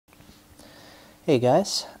Hey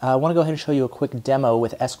guys, I want to go ahead and show you a quick demo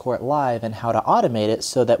with Escort Live and how to automate it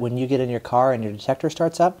so that when you get in your car and your detector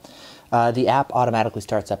starts up, the app automatically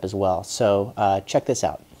starts up as well. So check this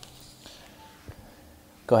out.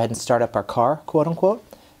 Go ahead and start up our car, quote unquote.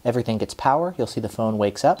 Everything gets power. You'll see the phone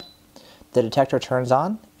wakes up. The detector turns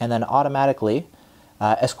on, and then automatically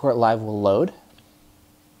Escort Live will load.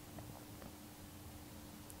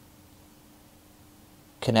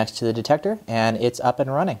 Connects to the detector, and it's up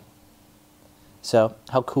and running. So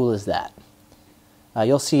how cool is that?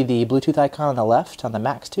 You'll see the Bluetooth icon on the left on the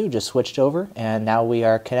Max 2 just switched over, and now we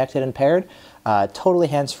are connected and paired, totally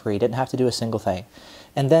hands-free, didn't have to do a single thing.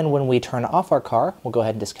 And then when we turn off our car, we'll go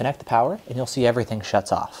ahead and disconnect the power, and you'll see everything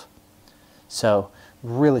shuts off. So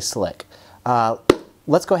really slick.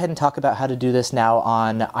 Let's go ahead and talk about how to do this now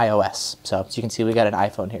on iOS. So as you can see, we got an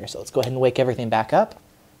iPhone here. So let's go ahead and wake everything back up.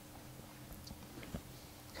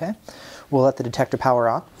 Okay, we'll let the detector power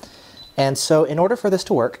on. And so in order for this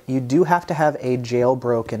to work, you do have to have a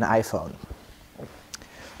jailbroken iPhone.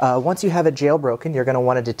 Once you have it jailbroken, you're going to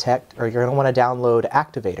want to download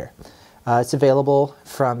Activator. It's available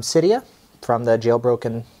from Cydia, from the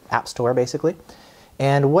jailbroken app store basically.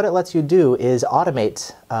 And what it lets you do is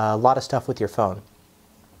automate a lot of stuff with your phone.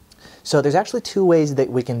 So there's actually two ways that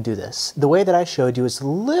we can do this. The way that I showed you is a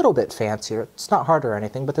little bit fancier. It's not hard or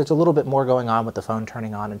anything, but there's a little bit more going on with the phone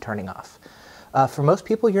turning on and turning off. For most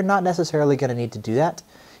people, you're not necessarily going to need to do that.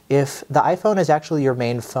 If the iPhone is actually your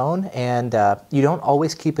main phone and you don't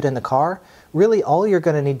always keep it in the car, really all you're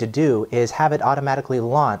going to need to do is have it automatically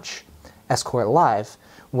launch Escort Live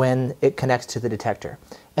when it connects to the detector.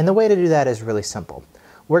 And the way to do that is really simple.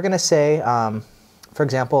 We're going to say, for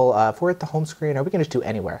example, if we're at the home screen, or we can just do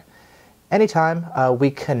anywhere. Anytime we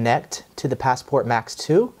connect to the Passport Max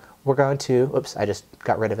 2, we're going to, oops, I just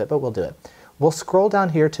got rid of it, but we'll do it. We'll scroll down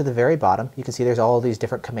here to the very bottom. You can see there's all these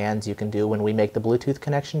different commands you can do when we make the Bluetooth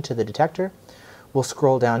connection to the detector. We'll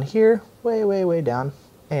scroll down here, way, way, way down,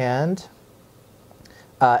 and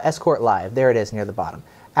Escort Live, there it is near the bottom.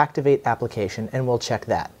 Activate application, and we'll check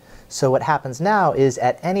that. So what happens now is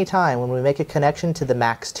at any time when we make a connection to the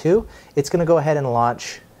Max 2, it's going to go ahead and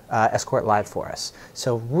launch Escort Live for us.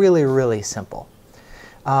 So really, really simple.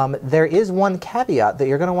 There is one caveat that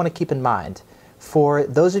you're going to want to keep in mind. For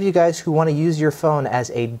those of you guys who want to use your phone as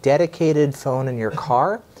a dedicated phone in your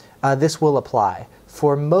car, this will apply.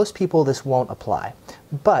 For most people, this won't apply.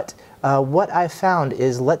 But what I've found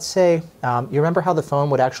is, let's say, you remember how the phone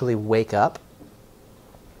would actually wake up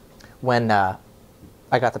when I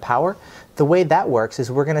got the power? The way that works is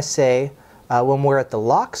we're going to say, when we're at the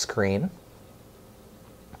lock screen,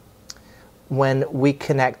 when we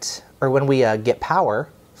connect, or when we get power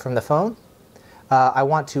from the phone, I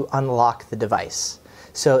want to unlock the device.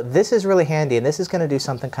 So this is really handy, and this is going to do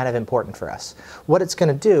something kind of important for us. What it's going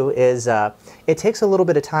to do is it takes a little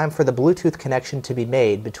bit of time for the Bluetooth connection to be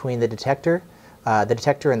made between the detector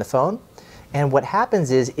and the phone. And what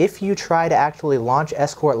happens is if you try to actually launch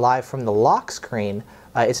Escort Live from the lock screen,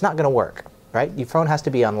 it's not going to work, right? Your phone has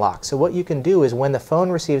to be unlocked. So what you can do is when the phone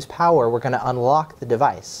receives power, we're going to unlock the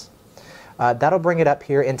device. That'll bring it up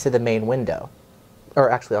here into the main window. Or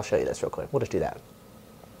actually, I'll show you this real quick. We'll just do that.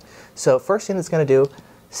 So first thing it's going to do,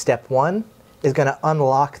 step one, is going to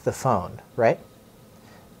unlock the phone, right?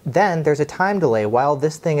 Then there's a time delay while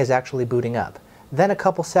this thing is actually booting up. Then a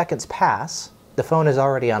couple seconds pass, the phone is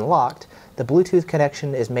already unlocked, the Bluetooth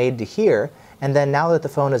connection is made to here, and then now that the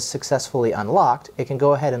phone is successfully unlocked, it can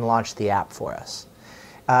go ahead and launch the app for us.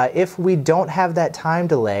 If we don't have that time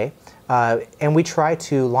delay, and we try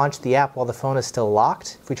to launch the app while the phone is still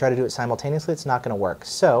locked, if we try to do it simultaneously, it's not going to work.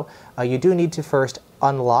 So you do need to first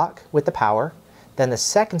unlock with the power. Then the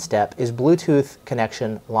second step is Bluetooth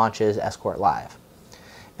connection launches Escort Live.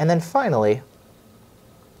 And then finally,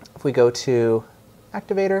 if we go to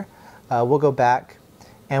Activator, we'll go back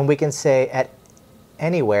and we can say at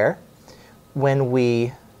anywhere when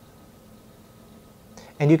we,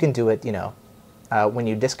 and you can do it, you know, when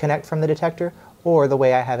you disconnect from the detector, or the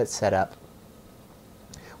way I have it set up.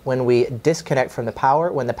 When we disconnect from the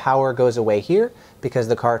power, when the power goes away here because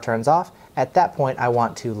the car turns off, at that point I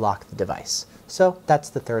want to lock the device. So that's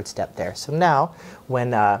the third step there. So now when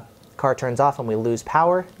car turns off and we lose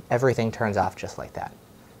power, everything turns off just like that.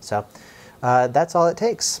 So that's all it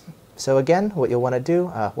takes. So again, what you'll want to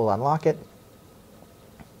do, we'll unlock it.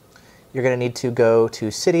 You're going to need to go to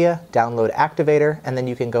Cydia, download Activator, and then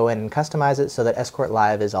you can go in and customize it so that Escort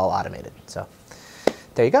Live is all automated. So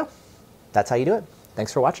there you go. That's how you do it.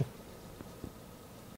 Thanks for watching.